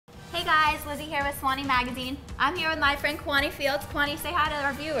Hey guys, Lizzie here with Suwanee Magazine. I'm here with my friend Quani Fields. Quani, say hi to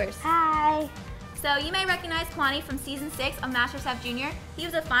our viewers. Hi. So you may recognize Quani from season 6 of Masterchef Junior. He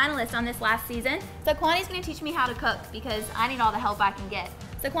was a finalist on this last season. So Quani's gonna teach me how to cook because I need all the help I can get.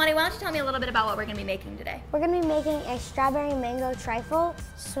 So Quani, why don't you tell me a little bit about what we're gonna be making today? We're gonna be making a strawberry mango trifle.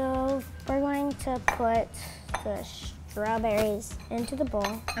 So we're going to put the strawberries into the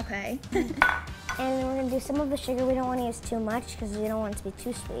bowl. Okay. And then we're gonna do some of the sugar. We don't wanna use too much because we don't want it to be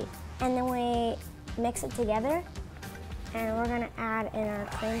too sweet. And then we mix it together. And we're gonna add in our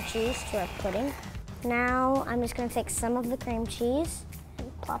cream cheese to our pudding. Now I'm just gonna take some of the cream cheese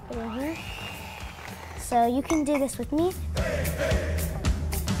and plop it in here. So you can do this with me.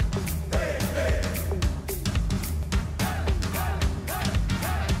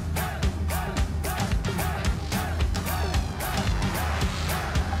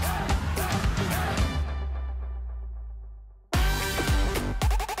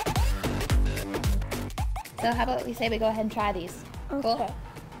 So how about we say we go ahead and try these? Okay.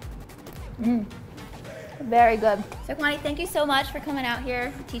 Cool? Very good. So Quani, thank you so much for coming out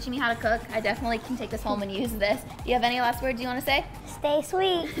here, teaching me how to cook. I definitely can take this home and use this. Do you have any last words you want to say? Stay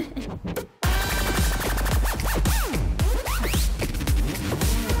sweet.